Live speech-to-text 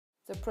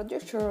The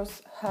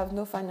producers have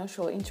no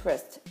financial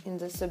interest in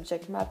the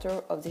subject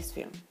matter of this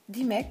film.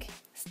 DMEK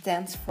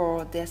stands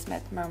for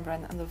Descemet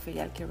Membrane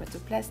Endothelial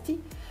Keratoplasty,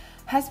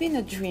 has been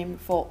a dream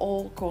for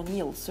all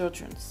corneal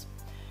surgeons.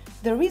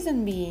 The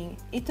reason being,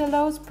 it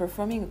allows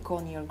performing a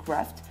corneal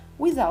graft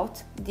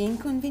without the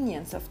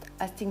inconvenience of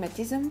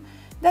astigmatism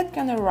that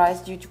can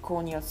arise due to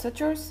corneal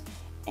sutures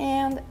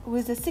and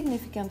with a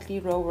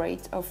significantly low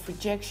rate of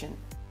rejection.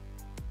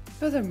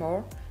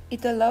 Furthermore,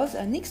 it allows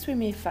an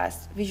extremely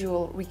fast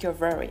visual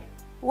recovery.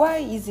 Why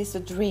is this a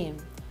dream?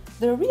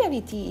 The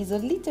reality is a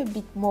little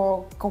bit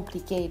more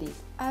complicated.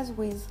 As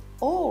with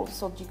all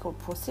surgical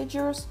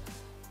procedures,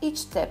 each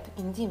step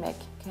in DMEK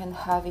can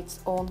have its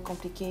own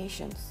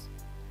complications.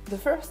 The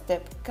first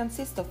step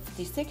consists of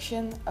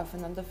dissection of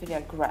an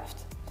endothelial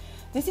graft.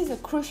 This is a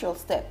crucial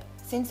step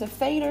since a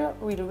failure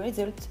will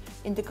result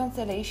in the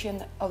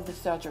cancellation of the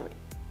surgery.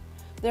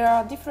 There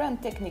are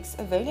different techniques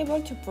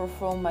available to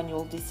perform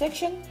manual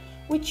dissection.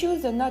 We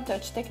choose the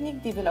no-touch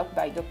technique developed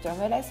by Dr.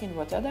 Meles in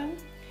Rotterdam.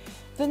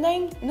 The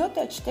name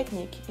no-touch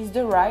technique is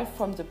derived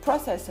from the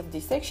process of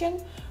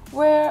dissection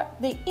where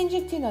the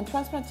injected and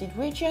transplanted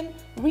region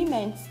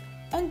remains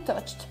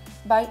untouched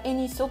by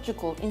any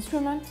surgical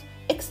instrument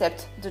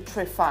except the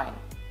trephine.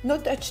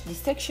 No-touch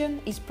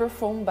dissection is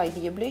performed by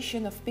the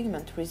ablation of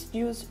pigment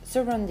residues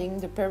surrounding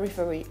the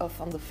periphery of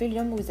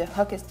endothelium with a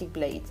hockey stick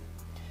blade.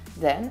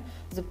 Then,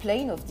 the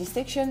plane of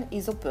dissection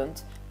is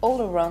opened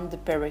all around the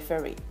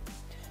periphery.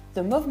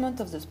 The movement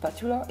of the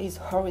spatula is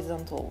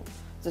horizontal.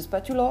 The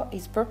spatula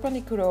is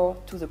perpendicular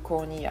to the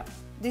cornea.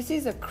 This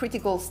is a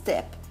critical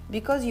step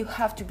because you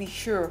have to be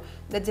sure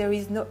that there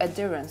is no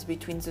adherence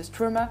between the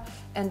stroma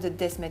and the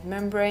Descemet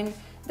membrane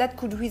that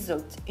could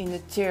result in a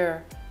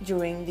tear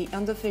during the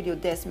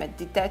endotheliodescemet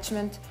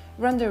detachment,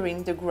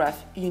 rendering the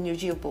graft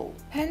inusable.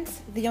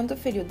 Hence, the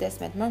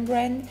endotheliodescemet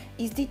membrane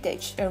is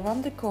detached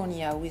around the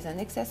cornea with an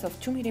excess of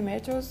 2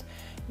 mm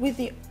with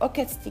the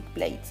hockey stick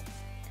blade.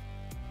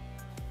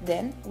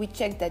 Then, we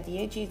check that the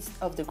edges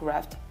of the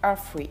graft are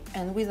free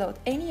and without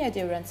any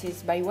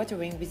adherences by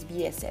watering with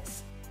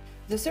BSS.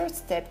 The third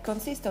step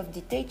consists of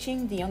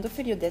detaching the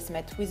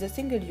endotheliodescemet with a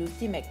single-use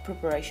DMEK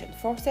preparation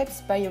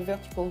forceps by a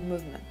vertical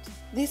movement.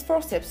 This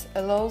forceps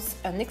allows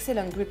an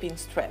excellent gripping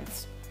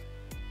strength.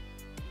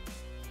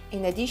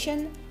 In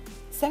addition,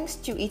 thanks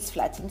to its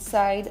flat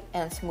inside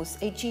and smooth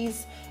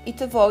edges,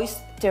 it avoids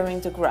tearing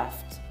the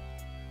graft.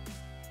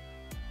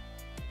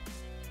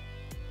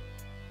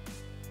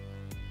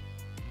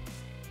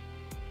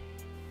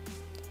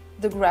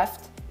 The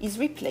graft is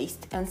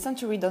replaced and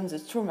centered on the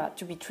stroma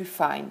to be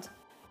trephined.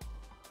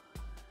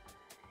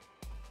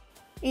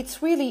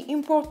 It's really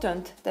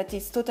important that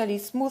it's totally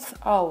smoothed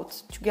out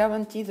to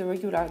guarantee the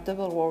regular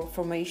double wall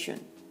formation.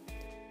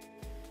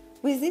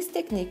 With this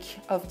technique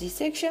of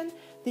dissection,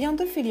 the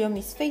endothelium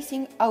is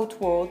facing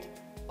outward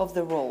of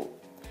the roll.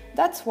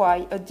 That's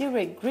why a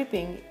direct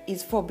gripping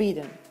is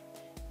forbidden.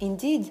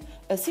 Indeed,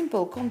 a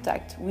simple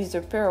contact with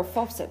a pair of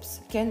forceps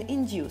can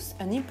induce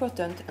an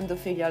important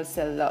endothelial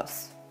cell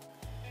loss.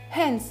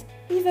 Hence,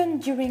 even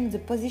during the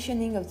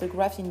positioning of the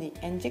graft in the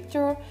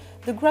injector,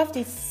 the graft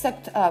is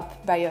sucked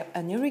up by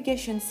an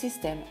irrigation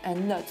system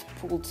and not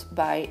pulled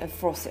by a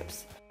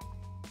forceps.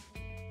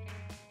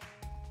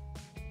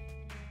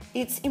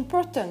 It's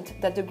important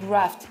that the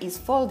graft is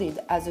folded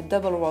as a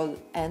double roll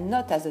and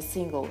not as a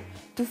single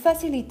to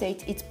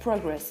facilitate its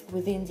progress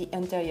within the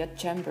anterior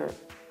chamber.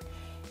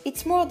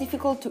 It's more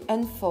difficult to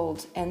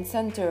unfold and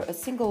center a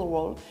single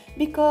roll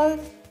because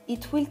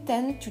it will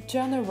tend to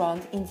turn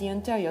around in the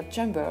anterior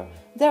chamber,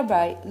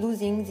 thereby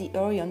losing the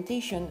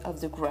orientation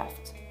of the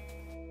graft.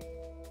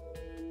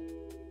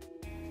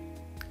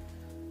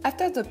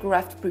 After the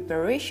graft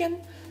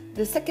preparation,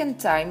 the second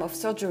time of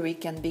surgery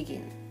can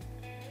begin.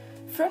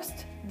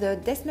 First, the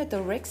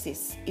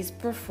descemetorrhexis is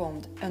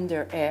performed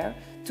under air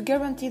to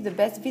guarantee the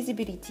best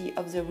visibility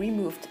of the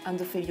removed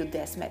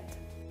endotheliodescemet.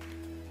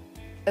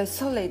 A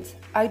solid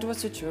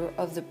hydrosuture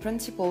of the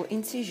principal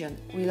incision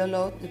will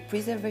allow the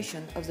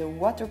preservation of the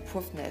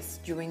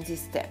waterproofness during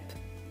this step.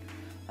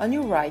 On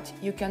your right,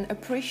 you can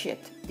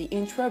appreciate the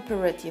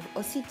intraoperative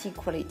OCT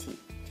quality,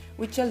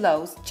 which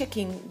allows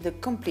checking the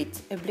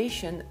complete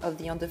ablation of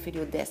the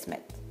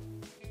endotheliodescemet.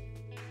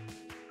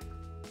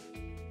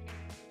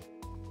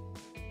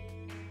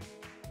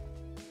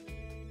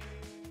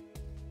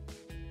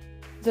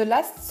 The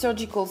last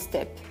surgical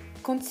step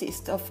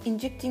consists of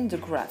injecting the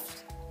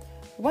graft.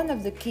 One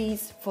of the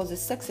keys for the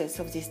success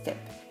of this step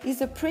is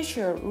the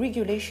pressure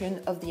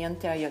regulation of the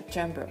anterior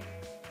chamber.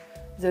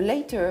 The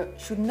latter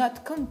should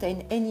not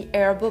contain any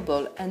air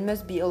bubble and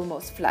must be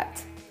almost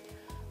flat,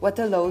 what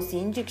allows the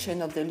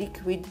injection of the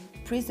liquid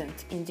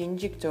present in the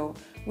injector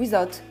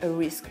without a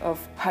risk of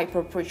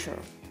hyperpressure.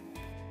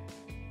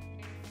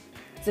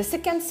 The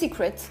second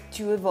secret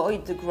to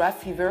avoid the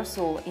graft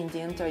reversal in the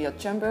anterior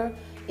chamber,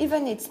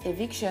 even its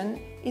eviction,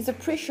 is a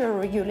pressure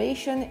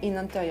regulation in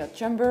anterior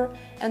chamber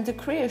and the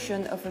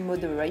creation of a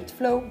moderate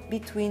flow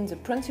between the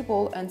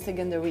principal and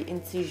secondary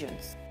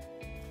incisions.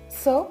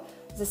 So,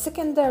 The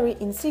secondary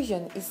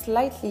incision is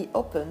slightly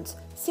opened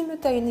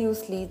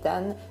simultaneously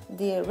than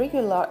the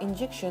regular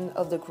injection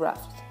of the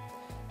graft.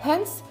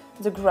 Hence,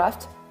 the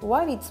graft,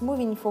 while it's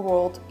moving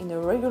forward in a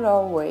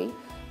regular way,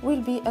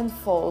 will be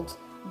unfolded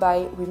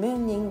by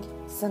remaining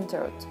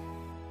centered.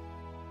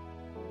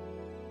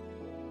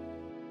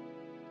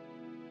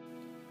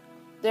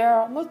 There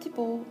are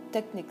multiple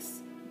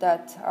techniques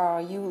that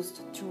are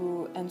used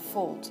to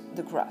unfold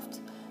the graft.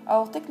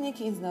 Our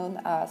technique is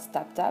known as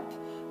tap-tap,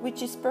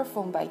 which is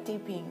performed by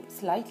tapping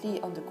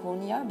slightly on the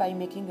cornea by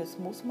making a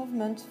smooth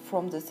movement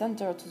from the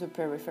center to the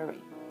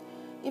periphery.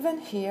 Even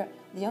here,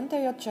 the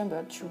anterior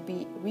chamber should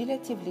be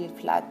relatively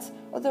flat,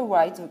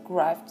 otherwise the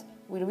graft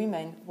will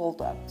remain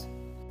walled out.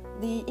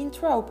 The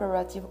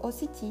intraoperative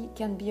OCT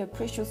can be a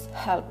precious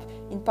help,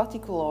 in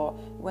particular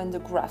when the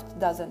graft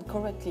doesn't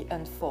correctly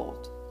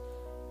unfold.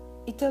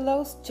 It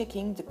allows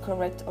checking the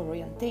correct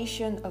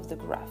orientation of the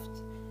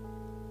graft.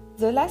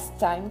 The last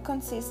time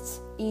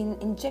consists in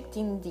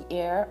injecting the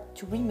air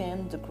to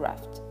remain the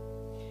graft.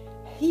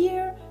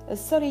 Here, a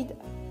solid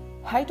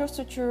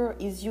hydrostructure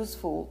is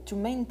useful to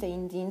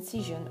maintain the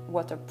incision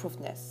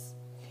waterproofness.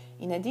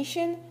 In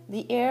addition,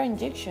 the air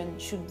injection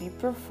should be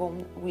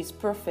performed with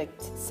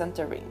perfect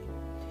centering.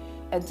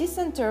 A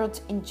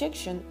decentered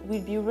injection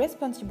will be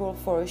responsible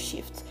for a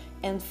shift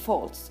and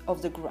folds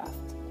of the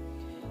graft.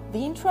 The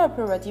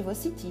intraoperative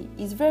OCT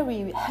is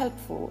very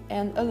helpful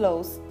and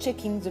allows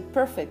checking the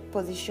perfect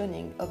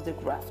positioning of the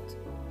graft.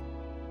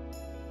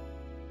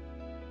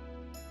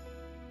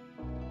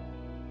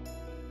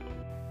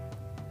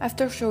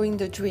 After showing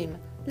the dream,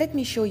 let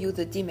me show you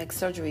the DMEK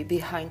surgery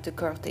behind the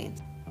curtain.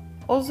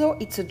 Although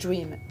it's a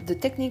dream, the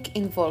technique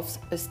involves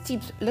a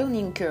steep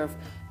learning curve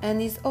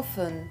and is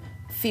often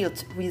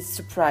filled with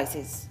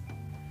surprises.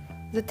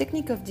 The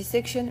technique of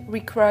dissection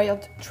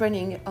required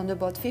training on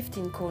about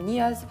 15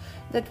 corneas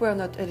that were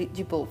not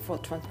eligible for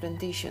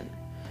transplantation.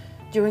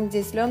 During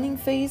this learning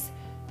phase,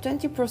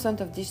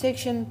 20% of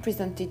dissection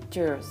presented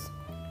tears.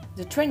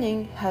 The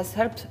training has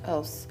helped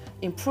us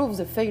improve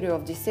the failure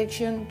of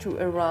dissection to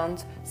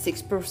around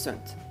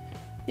 6%.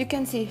 You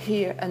can see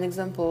here an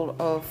example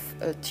of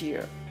a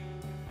tear.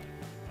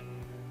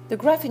 The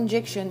graft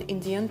injection in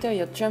the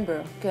anterior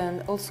chamber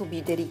can also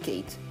be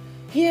delicate.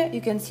 Here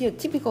you can see a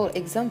typical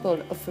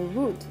example of a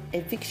rude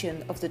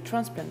eviction of the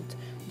transplant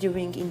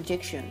during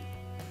injection.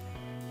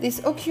 This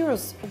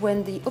occurs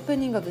when the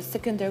opening of the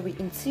secondary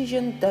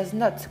incision does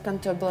not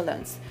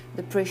counterbalance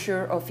the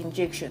pressure of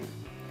injection.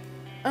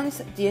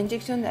 Once the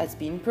injection has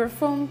been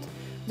performed,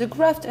 the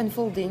graft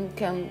unfolding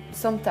can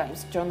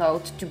sometimes turn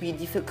out to be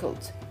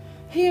difficult.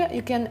 Here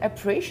you can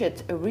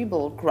appreciate a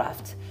rebel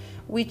graft,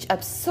 which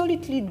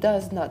absolutely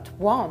does not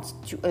want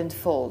to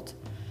unfold.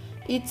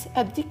 It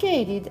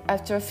abdicated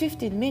after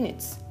 15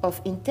 minutes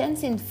of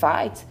intense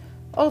fight.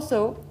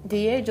 Also,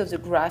 the age of the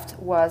graft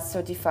was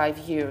 35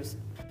 years.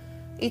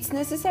 It's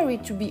necessary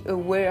to be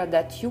aware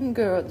that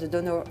younger the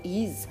donor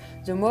is,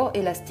 the more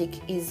elastic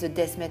is the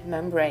desmet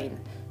membrane.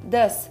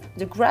 Thus,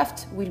 the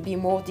graft will be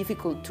more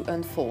difficult to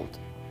unfold.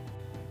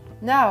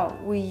 Now,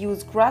 we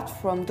use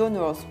graft from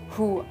donors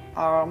who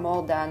are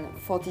more than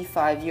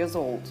 45 years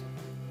old.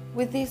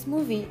 With this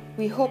movie,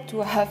 we hope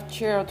to have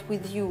shared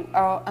with you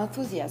our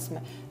enthusiasm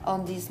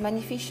on this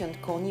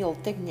magnificent corneal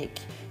technique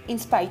in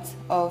spite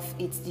of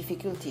its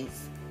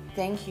difficulties.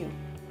 Thank you.